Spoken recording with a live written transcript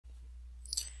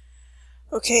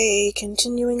Okay,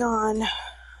 continuing on.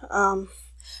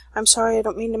 I'm sorry, I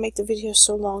don't mean to make the video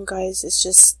so long, guys. It's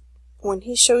just when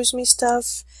he shows me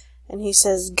stuff and he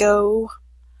says go,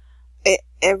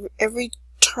 every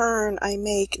turn I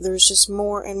make, there's just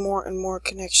more and more and more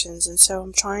connections. And so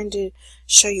I'm trying to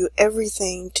show you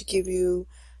everything to give you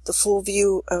the full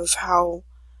view of how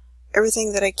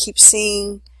everything that I keep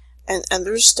seeing. And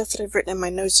there's stuff that I've written in my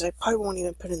notes that I probably won't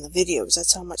even put in the videos.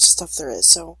 That's how much stuff there is.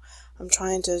 So I'm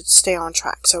trying to stay on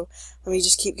track. So let me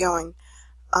just keep going.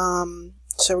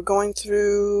 So we're going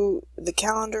through the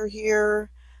calendar here.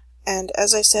 And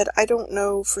as I said, I don't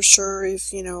know for sure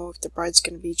if, if the bride's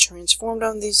going to be transformed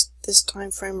on this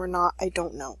time frame or not. I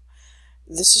don't know.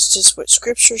 This is just what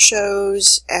scripture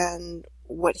shows and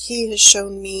what he has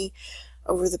shown me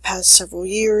over the past several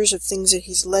years of things that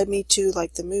he's led me to,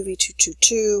 like the movie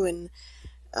 222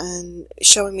 and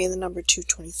showing me the number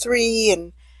 223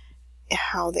 and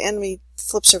how the enemy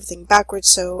flips everything backwards.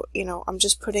 So, I'm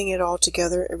just putting it all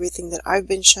together, everything that I've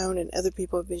been shown and other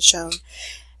people have been shown,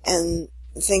 and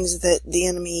things that the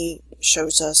enemy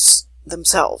shows us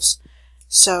themselves.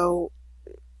 So,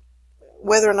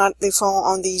 whether or not they fall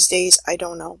on these days, I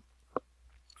don't know.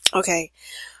 Okay.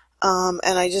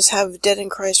 And I just have Dead in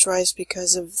Christ rise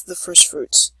because of the first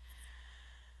fruits.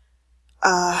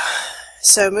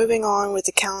 So moving on with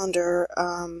the calendar,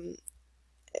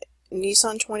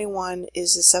 Nisan 21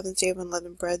 is the 7th day of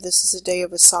unleavened bread. This is a day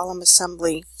of a solemn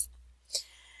assembly.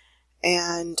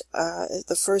 And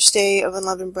the first day of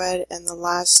unleavened bread and the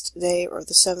last day, or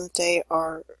the 7th day,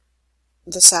 are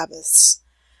the Sabbaths,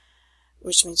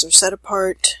 which means they're set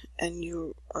apart and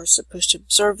you are supposed to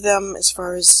observe them as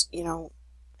far as,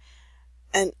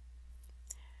 and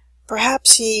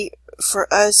perhaps for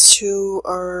us who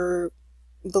are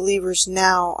believers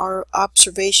now, our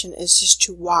observation is just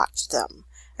to watch them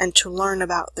and to learn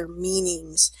about their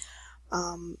meanings.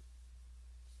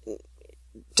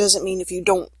 Doesn't mean if you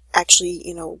don't actually,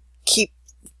 keep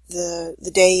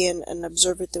the day and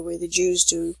observe it the way the Jews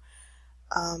do.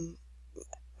 I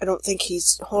don't think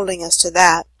he's holding us to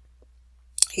that.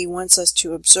 He wants us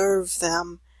to observe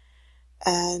them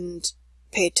and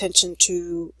pay attention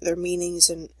to their meanings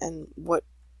and what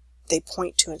they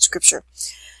point to in Scripture.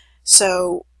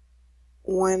 So,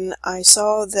 when I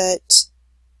saw that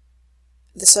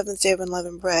the 7th day of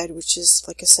unleavened bread, which is,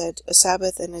 like I said, a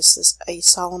Sabbath and it's a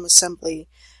solemn assembly,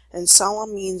 and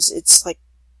solemn means it's like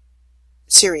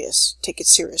serious, take it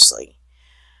seriously.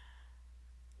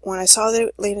 When I saw that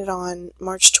it landed on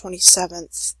March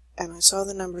 27th, and I saw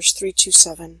the numbers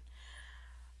 327,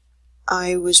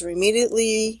 I was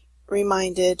immediately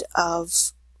reminded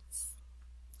of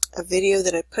a video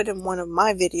that I put in one of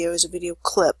my videos, a video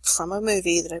clip from a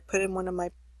movie that I put in one of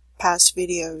my past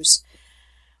videos,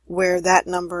 where that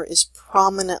number is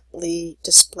prominently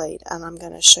displayed, and I'm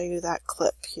going to show you that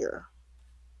clip here.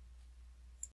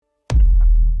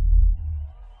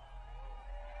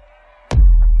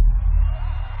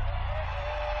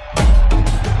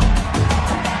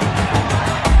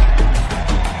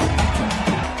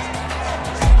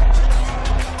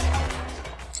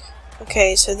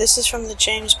 Okay, so this is from the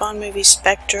James Bond movie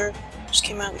Spectre, which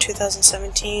came out in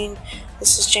 2017.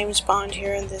 This is James Bond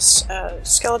here in this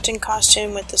skeleton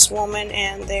costume with this woman,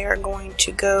 and they are going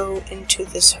to go into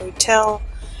this hotel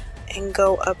and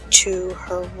go up to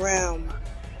her room.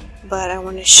 But I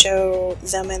want to show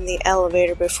them in the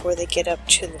elevator before they get up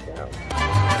to the room.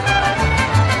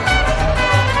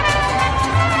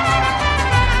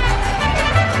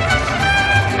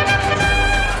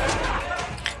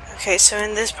 Okay, so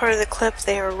in this part of the clip,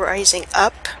 they are rising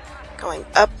up, going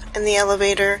up in the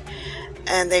elevator,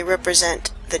 and they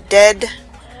represent the dead.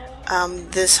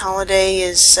 This holiday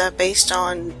is based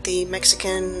on the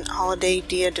Mexican holiday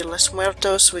Dia de los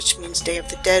Muertos, which means Day of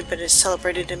the Dead, but is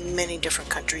celebrated in many different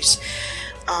countries,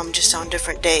 just on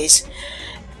different days.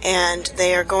 And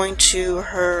they are going to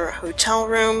her hotel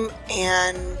room,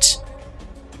 and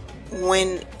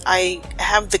when I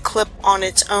have the clip on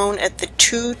its own at the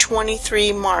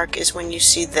 2:23 mark is when you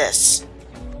see this.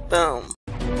 Boom.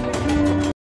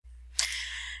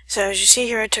 So as you see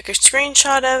here, I took a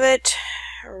screenshot of it.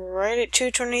 Right at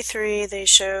 2:23, they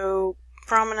show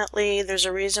prominently, there's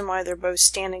a reason why they're both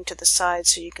standing to the side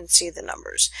so you can see the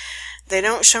numbers. They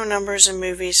don't show numbers in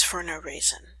movies for no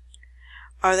reason.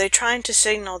 Are they trying to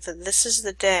signal that this is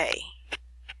the day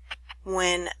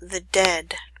when the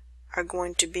dead are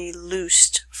going to be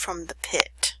loosed from the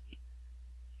pit?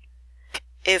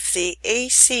 If the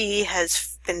AC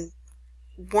has been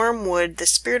wormwood, the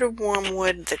spirit of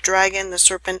wormwood, the dragon, the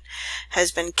serpent,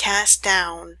 has been cast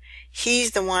down,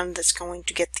 he's the one that's going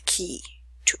to get the key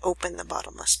to open the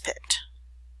bottomless pit.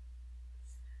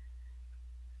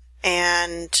 And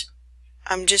And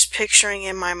I'm just picturing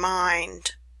in my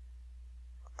mind,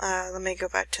 let me go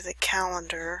back to the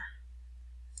calendar.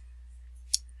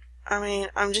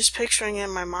 I'm just picturing in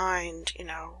my mind,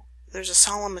 there's a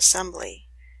solemn assembly.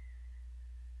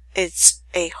 It's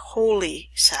a holy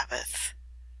Sabbath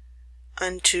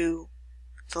unto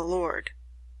the Lord.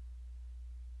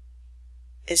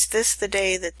 Is this the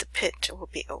day that the pit will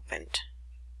be opened?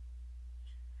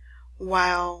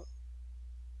 While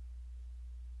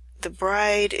the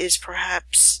bride is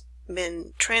perhaps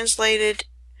been translated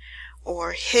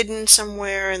or hidden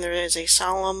somewhere, and there is a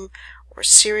solemn or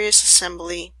serious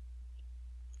assembly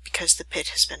because the pit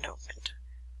has been opened.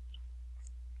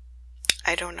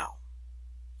 I don't know.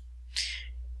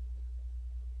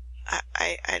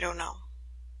 I don't know.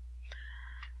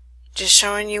 Just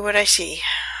showing you what I see.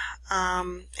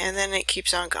 And then it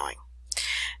keeps on going.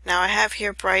 Now I have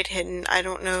here bride hidden. I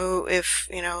don't know if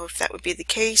that would be the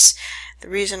case. The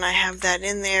reason I have that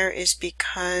in there is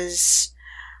because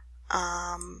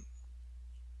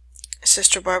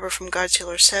Sister Barbara from God's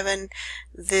Healer 7,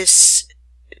 this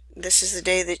is the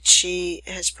day that she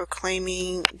is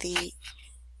proclaiming the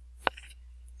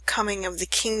coming of the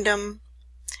kingdom,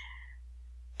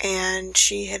 and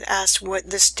she had asked what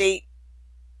this date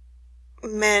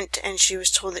meant, and she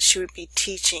was told that she would be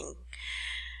teaching.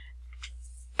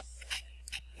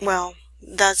 Well,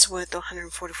 that's what the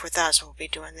 144,000 will be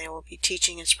doing. They will be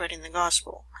teaching and spreading the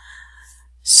gospel.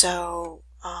 So,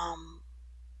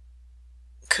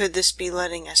 could this be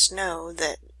letting us know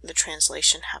that the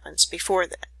translation happens before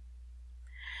that?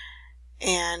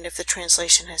 And if the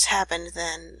translation has happened,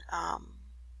 then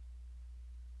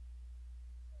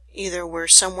either we're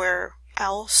somewhere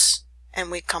else and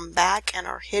we come back and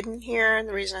are hidden here. And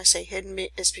the reason I say hidden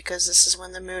is because this is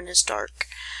when the moon is dark.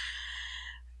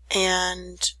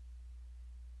 And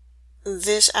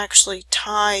this actually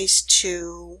ties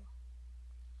to,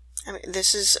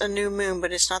 this is a new moon,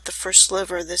 but it's not the first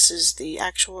sliver. This is the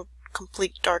actual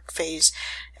complete dark phase.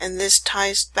 And this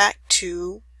ties back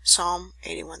to Psalm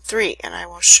 81:3, and I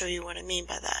will show you what I mean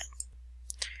by that.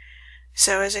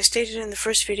 So as I stated in the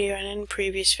first video and in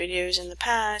previous videos in the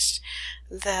past,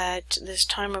 that this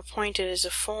time appointed is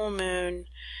a full moon,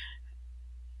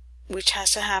 which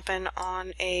has to happen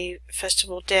on a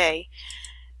festival day.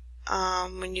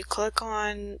 When you click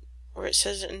on where it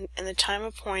says in the time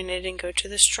appointed and go to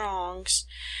the Strongs,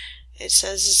 it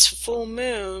says it's full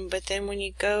moon, but then when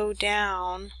you go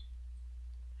down,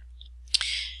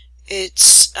 it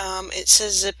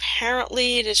says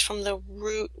apparently it is from the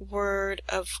root word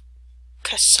of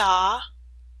kasa,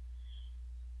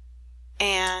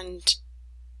 and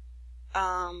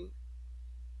does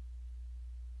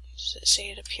it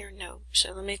say it up here? No.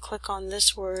 So let me click on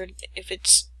this word. If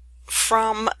it's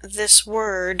from this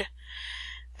word,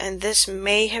 and this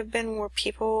may have been where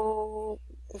people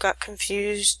got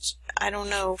confused. I don't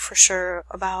know for sure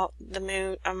about the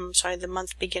moon. The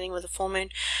month beginning with a full moon,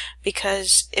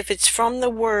 because if it's from the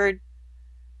word,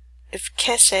 if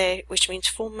kese, which means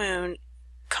full moon,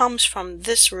 comes from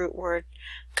this root word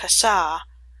kasa,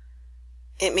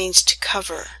 it means to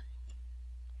cover.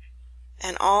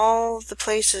 And all the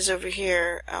places over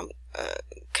here,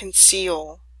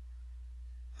 conceal,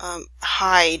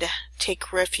 hide,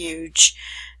 take refuge,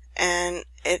 and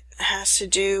it has to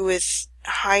do with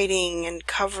hiding and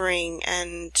covering,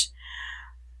 and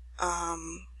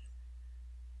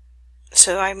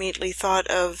so I immediately thought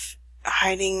of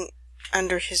hiding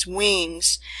under his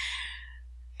wings.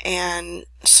 And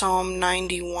Psalm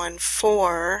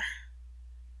 91:4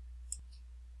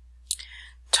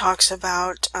 talks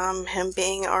about him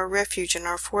being our refuge and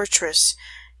our fortress.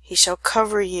 He shall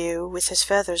cover you with his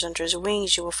feathers, under his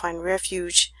wings you will find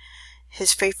refuge.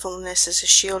 His faithfulness is a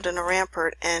shield and a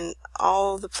rampart. And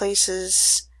all the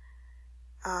places,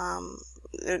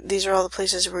 these are all the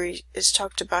places where it's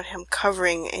talked about him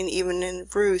covering. And even in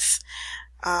Ruth,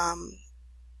 may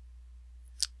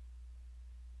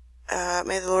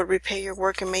the Lord repay your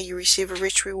work, and may you receive a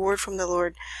rich reward from the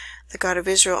Lord, the God of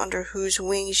Israel, under whose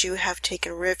wings you have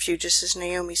taken refuge. This is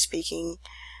Naomi speaking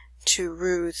to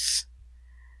Ruth.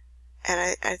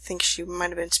 And I think she might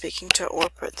have been speaking to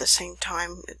Orpah at the same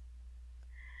time.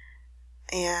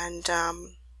 And,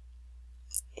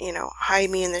 hide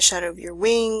me in the shadow of your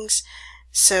wings.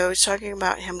 So it's talking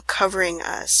about him covering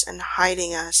us and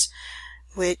hiding us,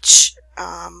 which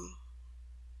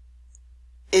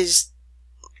is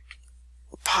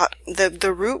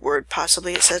the root word,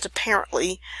 possibly, it says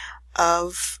apparently,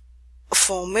 of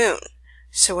full moon.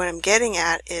 So what I'm getting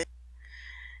at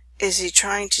is he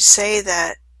trying to say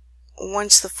that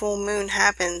once the full moon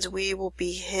happens, we will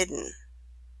be hidden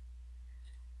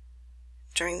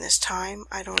during this time?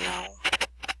 I don't know.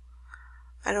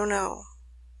 I don't know.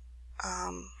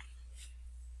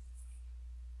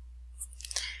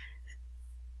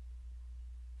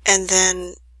 And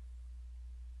then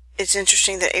it's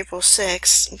interesting that April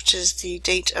 6th, which is the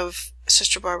date of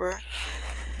Sister Barbara,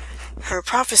 her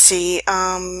prophecy,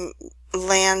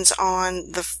 lands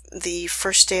on the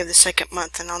first day of the second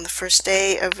month. And on the first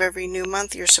day of every new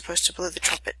month, you're supposed to blow the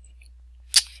trumpet,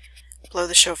 blow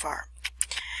the shofar.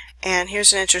 And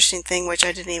here's an interesting thing, which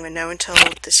I didn't even know until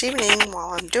this evening while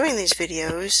I'm doing these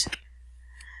videos,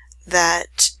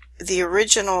 that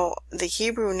the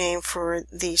Hebrew name for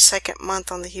the second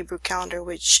month on the Hebrew calendar,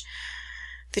 which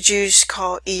the Jews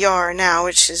call Iyar now,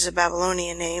 which is a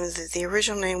Babylonian name, the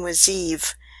original name was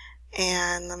Ziv.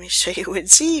 And let me show you what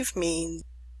Ziv means.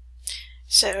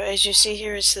 So as you see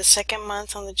here, it's the second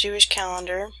month on the Jewish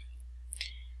calendar.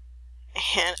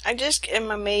 And I just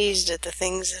am amazed at the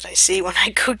things that I see when I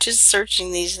go just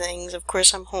searching these things. Of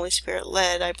course, I'm Holy Spirit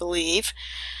led, I believe.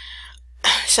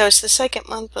 So it's the second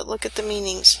month, but look at the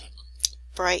meanings.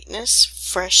 Brightness,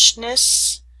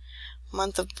 freshness,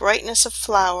 month of brightness of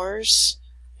flowers.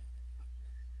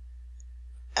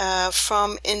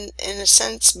 From, in a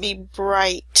sense, be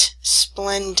bright,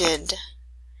 splendid,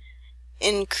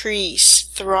 increase,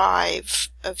 thrive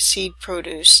of seed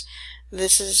produce.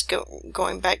 This is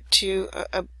going back to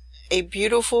a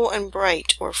beautiful and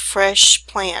bright or fresh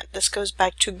plant. This goes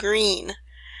back to green,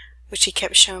 which he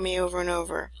kept showing me over and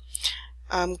over.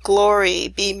 Glory,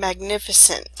 be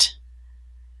magnificent.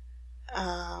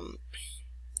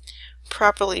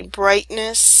 Properly,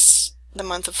 brightness, the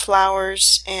month of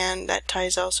flowers, and that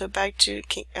ties also back to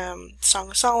Song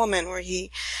of Solomon, where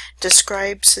he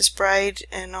describes his bride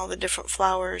and all the different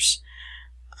flowers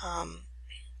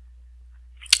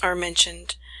are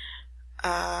mentioned,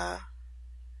 and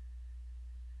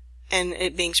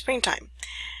it being springtime.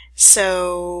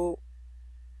 So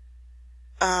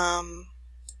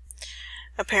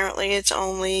apparently it's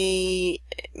only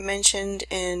mentioned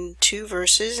in 2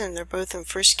 verses, and they're both in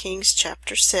 1 Kings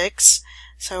chapter 6.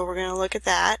 So we're going to look at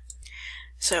that.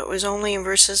 So it was only in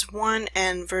verses 1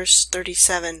 and verse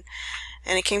 37.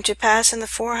 And it came to pass in the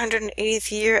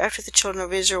 480th year after the children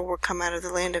of Israel were come out of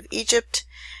the land of Egypt,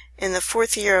 in the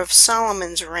 4th year of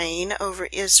Solomon's reign over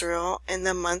Israel, in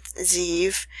the month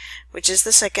Ziv, which is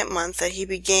the second month, that he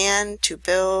began to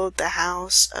build the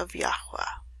house of Yahweh,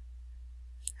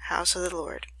 house of the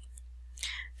Lord.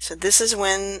 So this is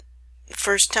when the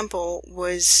first temple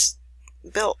was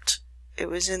built. It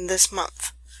was in this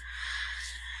month.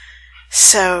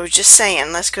 So, just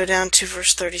saying, let's go down to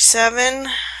verse 37.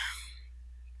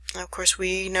 Of course,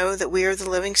 we know that we are the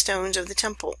living stones of the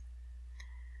temple.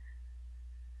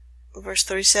 Verse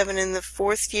 37, in the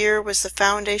 4th year was the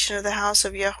foundation of the house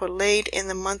of Yahweh laid in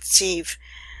the month Ziv.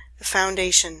 The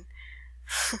foundation.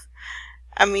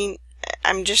 I mean,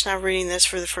 I'm just now reading this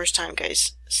for the first time,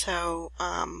 guys. So,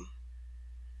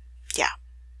 yeah.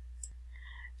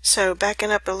 So,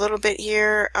 backing up a little bit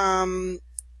here, March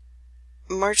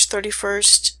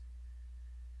 31st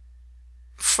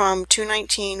from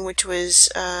 219, which was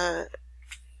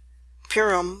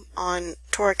Purim on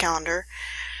Torah calendar,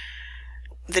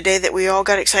 the day that we all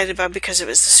got excited about because it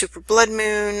was the super blood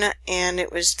moon, and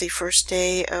it was the first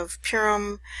day of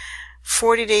Purim.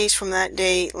 40 days from that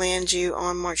day lands you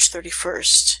on March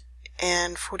 31st.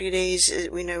 And 40 days,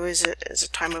 we know, is a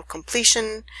time of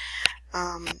completion.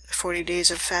 40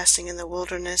 days of fasting in the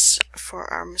wilderness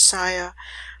for our Messiah.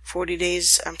 40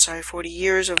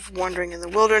 years of wandering in the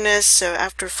wilderness. So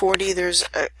after 40, there's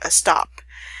a stop.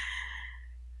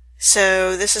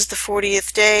 So this is the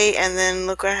 40th day, and then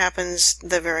look what happens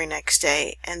the very next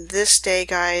day. And this day,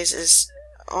 guys, is,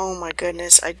 oh my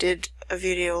goodness, I did a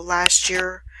video last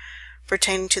year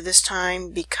pertaining to this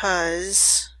time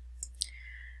because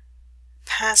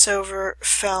Passover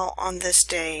fell on this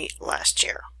day last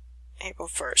year, April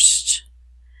 1st.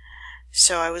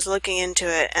 So I was looking into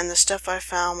it, and the stuff I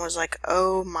found was like,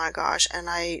 oh my gosh, and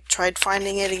I tried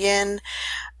finding it again.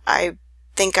 I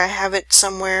think I have it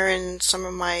somewhere in some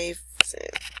of my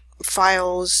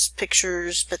files,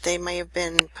 pictures, but they may have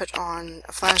been put on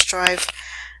a flash drive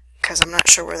because I'm not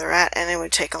sure where they're at, and it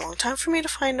would take a long time for me to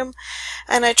find them.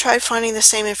 And I tried finding the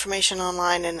same information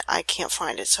online, and I can't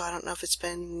find it, so I don't know if it's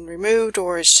been removed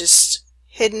or it's just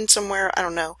hidden somewhere. I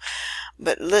don't know.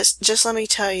 But just let me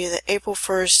tell you that April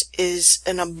 1st is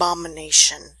an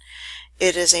abomination.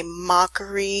 It is a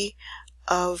mockery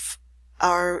of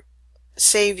our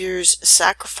Savior's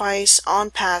sacrifice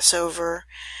on Passover,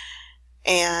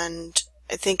 and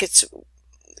I think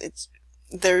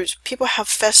there's people have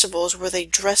festivals where they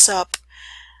dress up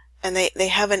and they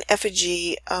have an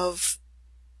effigy of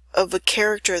of a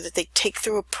character that they take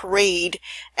through a parade,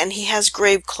 and he has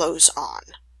grave clothes on.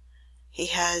 He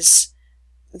has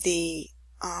the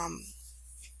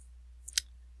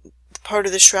part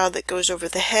of the shroud that goes over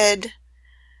the head,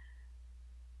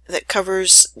 that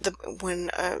covers when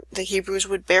the Hebrews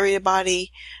would bury a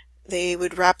body, they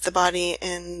would wrap the body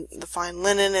in the fine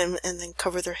linen and then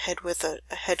cover their head with a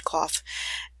head cloth.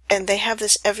 And they have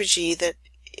this effigy that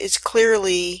is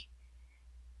clearly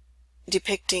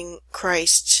depicting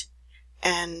Christ,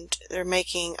 and they're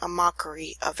making a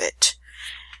mockery of it,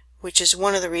 which is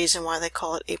one of the reasons why they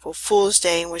call it April Fool's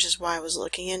Day, and which is why I was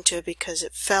looking into it, because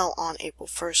it fell on April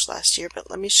 1st last year. But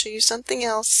let me show you something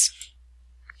else.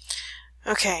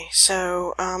 Okay,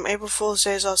 so April Fool's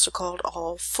Day is also called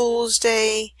All Fool's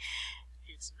Day.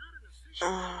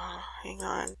 Hang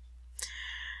on.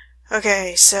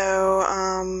 Okay,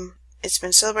 so it's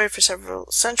been celebrated for several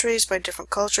centuries by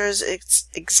different cultures. Its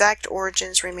exact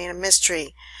origins remain a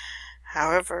mystery.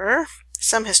 However,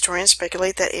 some historians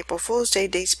speculate that April Fool's Day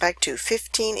dates back to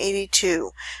 1582,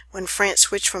 when France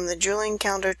switched from the Julian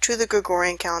calendar to the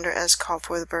Gregorian calendar as called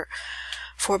for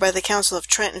by the Council of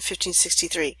Trent in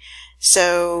 1563.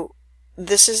 So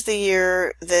this is the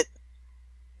year that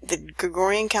the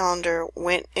Gregorian calendar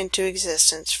went into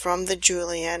existence from the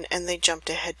Julian, and they jumped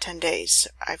ahead 10 days.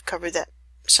 I've covered that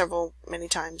many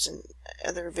times in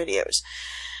other videos.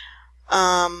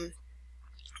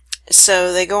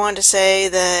 So they go on to say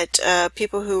that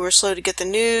people who were slow to get the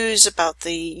news about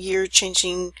the year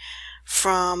changing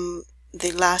from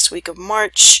the last week of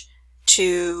March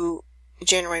to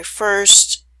January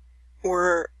 1st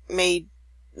were made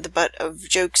the butt of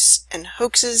jokes and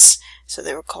hoaxes, so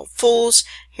they were called fools.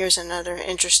 Here's another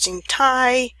interesting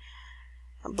tie,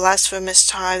 a blasphemous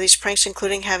tie. These pranks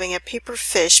including having a paper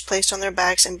fish placed on their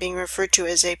backs and being referred to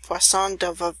as a poisson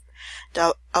d'avril,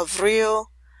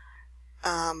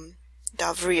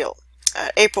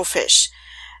 April fish,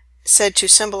 said to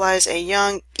symbolize a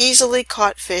young, easily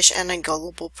caught fish and a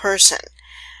gullible person.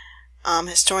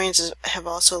 Historians have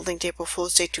also linked April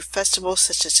Fool's Day to festivals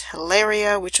such as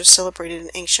Hilaria, which was celebrated in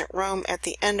ancient Rome at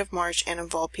the end of March and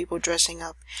involved people dressing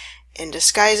up in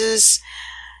disguises.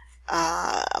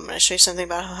 I'm going to show you something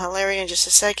about Hilaria in just a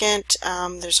second.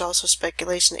 There's also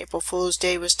speculation that April Fool's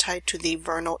Day was tied to the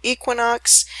vernal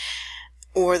equinox,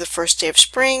 or the first day of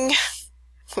spring,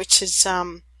 which is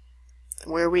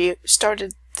where we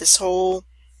started this whole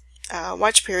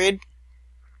watch period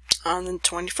on the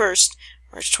 21st.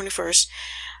 March 21st.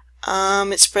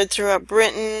 It spread throughout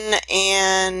Britain,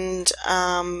 and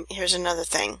here's another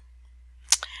thing.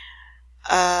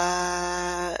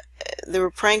 There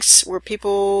were pranks where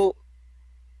people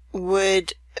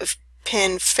would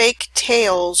pin fake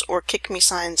tails or kick me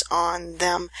signs on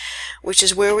them, which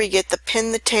is where we get the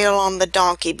pin the tail on the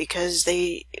donkey, because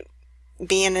they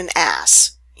being an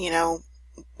ass. You know,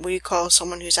 what do you call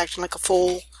someone who's acting like a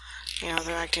fool? You know,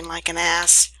 they're acting like an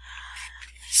ass.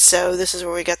 So this is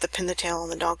where we got the pin the tail on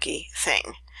the donkey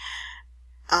thing.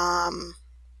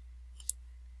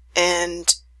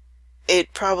 And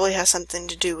it probably has something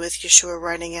to do with Yeshua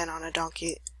riding in on a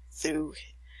donkey through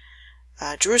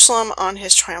Jerusalem on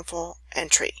his triumphal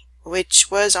entry, which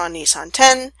was on Nisan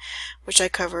 10, which I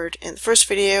covered in the first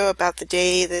video about the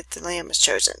day that the Lamb is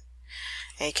chosen,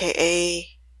 aka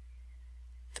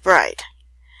the bride.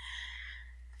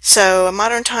 So in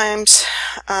modern times,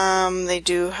 they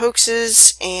do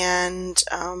hoaxes, and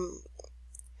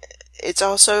it's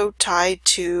also tied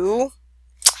to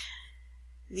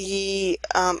the,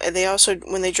 they also,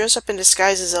 when they dress up in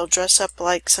disguises, they'll dress up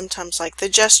like, sometimes like the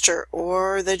Jester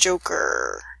or the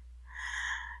Joker.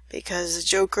 Because the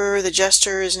Joker, the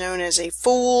Jester, is known as a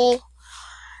fool,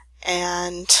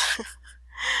 and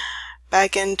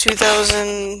back in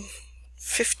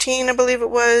 2015, I believe it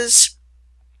was,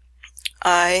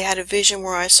 I had a vision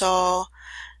where I saw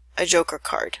a Joker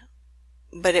card,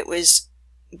 but it was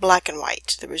black and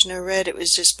white. There was no red. It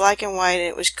was just black and white, and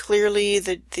it was clearly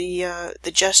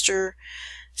the Jester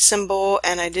symbol,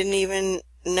 and I didn't even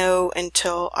know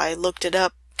until I looked it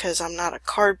up, because I'm not a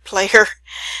card player,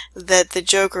 that the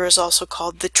Joker is also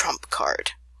called the Trump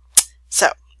card.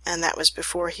 So, and that was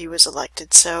before he was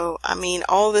elected. So, I mean,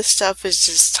 all this stuff is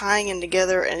just tying in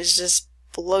together, and it just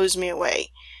blows me away.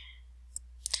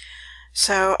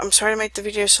 So, I'm sorry to make the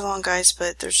video so long, guys,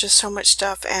 but there's just so much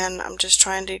stuff, and I'm just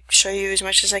trying to show you as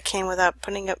much as I can without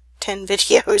putting up 10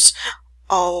 videos,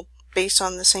 all based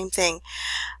on the same thing.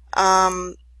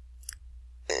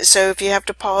 So if you have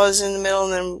to pause in the middle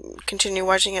and then continue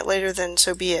watching it later, then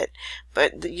so be it.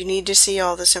 But you need to see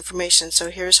all this information. So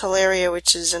here's Hilaria,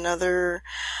 which is another,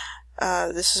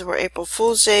 this is where April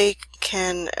Fool's Day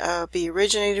can be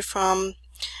originated from.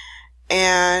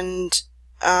 And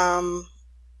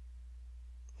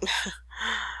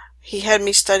he had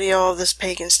me study all this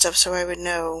pagan stuff so I would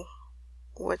know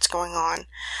what's going on.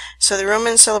 So the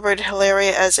Romans celebrated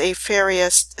Hilaria as a feria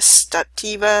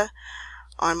stativa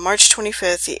on March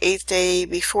 25th, the 8th day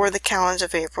before the calends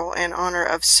of April, in honor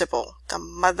of Sybil, the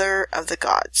mother of the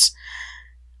gods.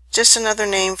 Just another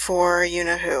name for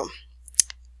you-know-who.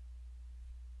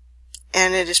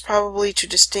 And it is probably to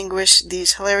distinguish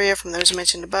these Hilaria from those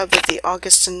mentioned above that the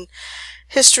Augustan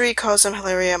history calls them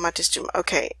Hilaria Matistum.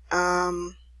 Okay,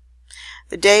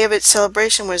 the day of its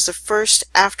celebration was the first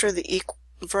after the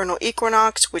vernal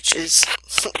equinox, which is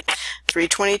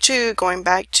 322, going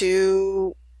back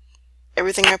to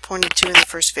everything I pointed to in the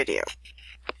first video.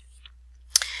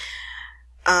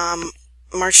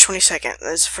 March 22nd,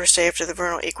 that's the first day after the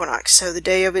vernal equinox. So the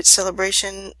day of its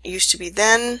celebration used to be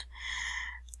then,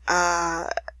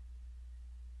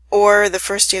 or the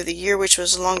first day of the year, which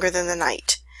was longer than the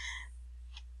night.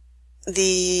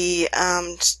 The,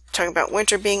 talking about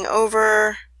winter being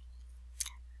over,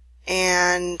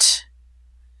 and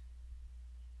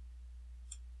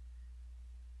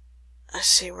let's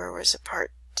see, where was the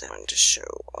part I wanted to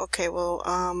show? Okay, well,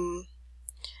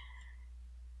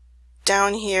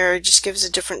 down here it just gives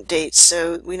a different date,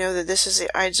 so we know that this is the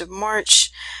Ides of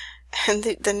March, and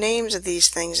the names of these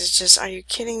things is just, are you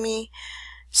kidding me?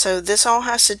 So this all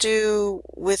has to do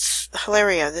with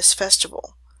Hilaria, this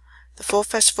festival. The full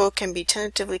festival can be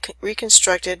tentatively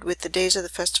reconstructed with the days of the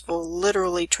festival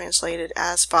literally translated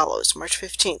as follows. March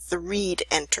 15th, the reed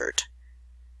entered.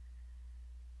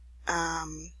 I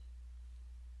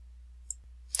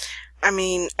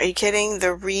mean, are you kidding?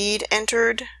 The reed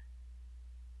entered?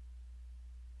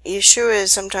 Yeshua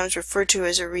is sometimes referred to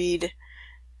as a reed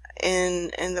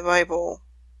in the Bible.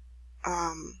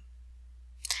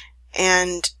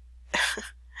 And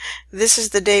this is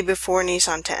the day before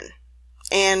Nisan 10.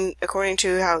 And according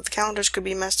to how the calendars could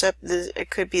be messed up, it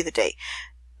could be the day.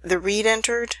 The reed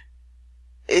entered,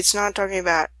 it's not talking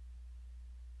about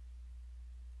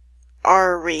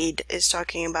our reed, it's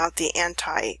talking about the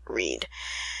anti-reed.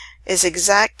 Its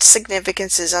exact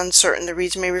significance is uncertain. The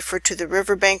reeds may refer to the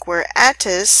riverbank where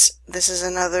Attis, this is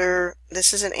an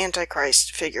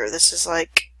antichrist figure. This is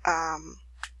like,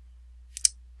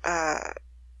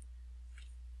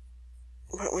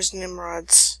 what was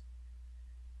Nimrod's?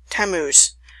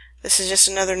 Tammuz. This is just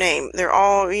another name.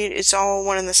 It's all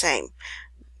one and the same.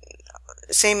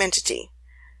 Same entity.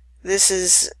 This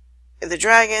is the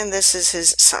dragon, this is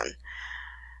his son.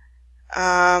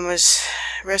 Was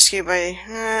rescued by,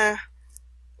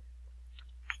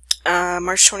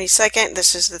 March 22nd,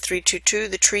 this is the 322,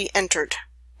 the tree entered.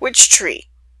 Which tree?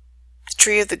 The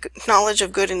tree of the knowledge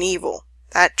of good and evil.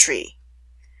 That tree.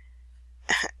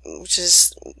 Which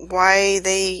is why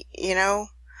they,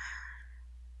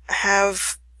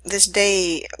 have this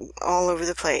day all over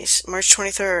the place. March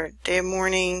 23rd, day of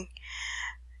mourning.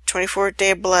 24th,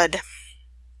 day of blood.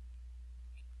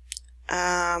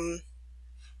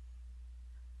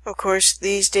 Of course,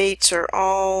 these dates are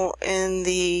all from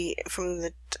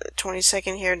the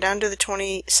 22nd here down to the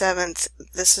 27th.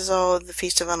 This is all the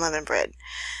Feast of Unleavened Bread.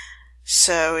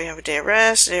 So we have a day of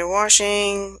rest, a day of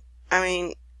washing. I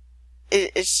mean,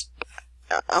 it's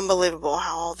unbelievable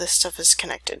how all this stuff is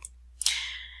connected.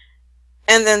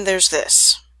 And then there's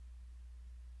this.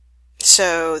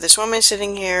 So this woman is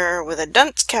sitting here with a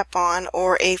dunce cap on,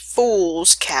 or a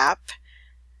fool's cap,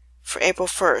 for April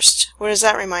 1st. What does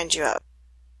that remind you of?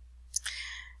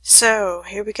 So,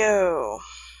 here we go.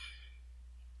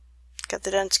 Got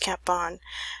the dunce cap on.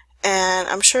 And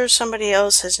I'm sure somebody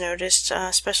else has noticed,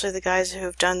 especially the guys who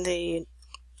have done the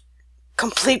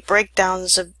complete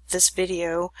breakdowns of this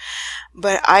video.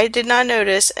 But I did not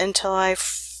notice until I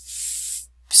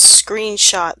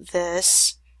screenshot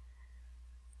this,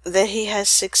 that he has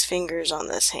 6 fingers on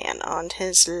this hand, on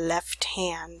his left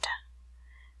hand.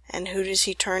 And who does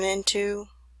he turn into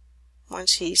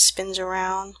once he spins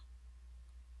around?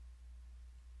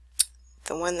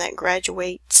 The one that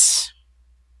graduates.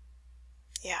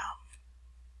 Yeah.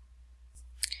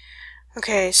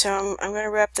 Okay, so I'm going to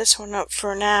wrap this one up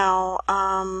for now,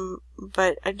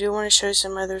 but I do want to show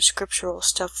some other scriptural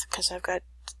stuff, because I've got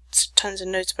tons of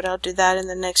notes, but I'll do that in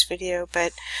the next video.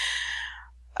 But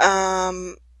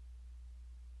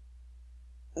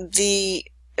the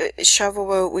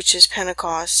Shavuot, which is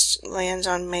Pentecost, lands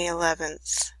on May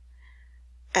 11th,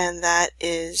 and that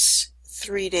is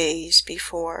 3 days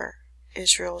before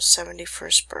Israel's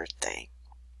 71st birthday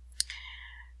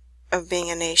of being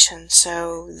a nation.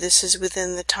 So this is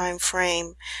within the time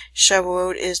frame.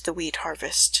 Shavuot is the wheat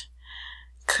harvest.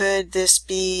 Could this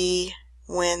be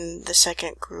when the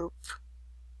second group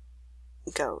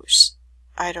goes?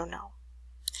 I don't know.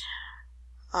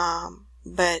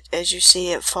 But as you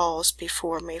see, it falls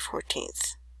before May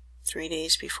 14th, 3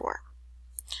 days before.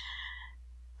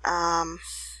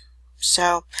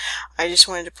 So I just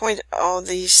wanted to point all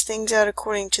these things out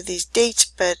according to these dates,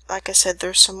 but like I said,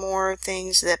 there's some more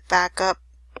things that back up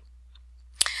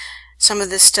some of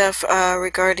this stuff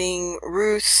regarding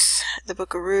Ruth, the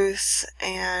book of Ruth,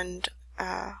 and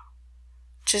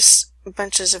just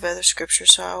bunches of other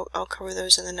scriptures. So I'll cover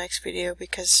those in the next video,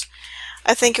 because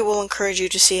I think it will encourage you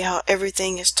to see how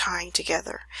everything is tying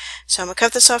together. So I'm going to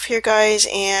cut this off here, guys,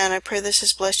 and I pray this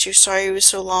has blessed you. Sorry it was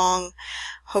so long.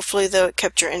 Hopefully, though, it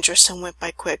kept your interest and went by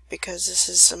quick, because this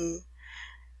is some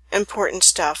important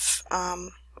stuff.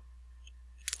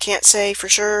 Can't say for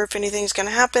sure if anything's going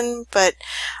to happen, but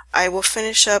I will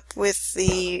finish up with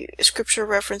the scripture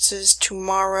references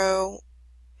tomorrow.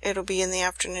 It'll be in the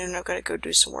afternoon. I've got to go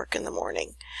do some work in the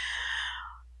morning.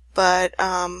 But,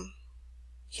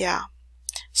 yeah.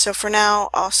 So for now,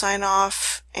 I'll sign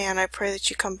off, and I pray that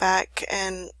you come back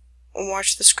and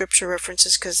watch the scripture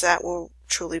references, because that will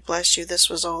truly bless you. This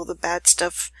was all the bad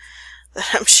stuff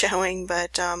that I'm showing,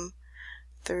 but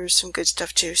there's some good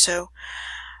stuff too. So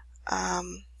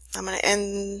I'm going to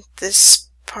end this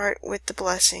part with the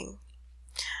blessing.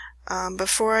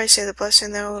 Before I say the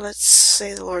blessing, though, let's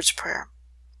say the Lord's Prayer.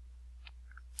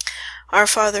 Our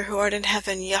Father, who art in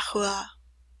heaven, Yahuwah,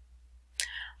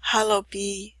 hallowed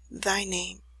be thy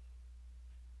name.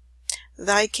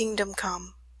 Thy kingdom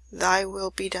come, thy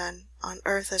will be done, on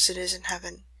earth as it is in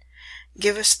heaven.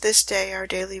 Give us this day our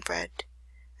daily bread,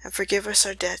 and forgive us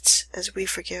our debts as we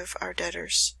forgive our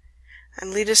debtors.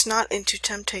 And lead us not into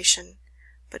temptation,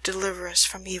 but deliver us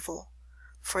from evil.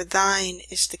 For thine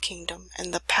is the kingdom,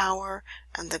 and the power,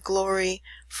 and the glory,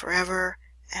 forever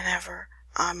and ever.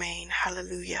 Amen.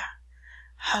 Hallelujah.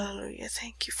 Hallelujah.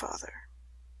 Thank you, Father.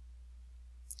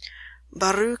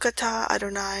 Baruch atah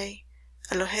Adonai,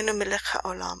 Eloheinu melech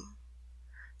haolam.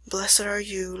 Blessed are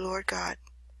you, Lord God,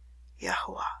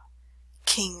 Yahuwah,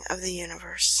 King of the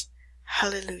universe.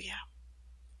 Hallelujah.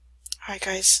 Alright,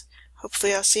 guys.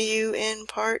 Hopefully I'll see you in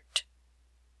part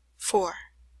 4.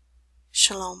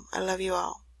 Shalom. I love you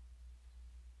all.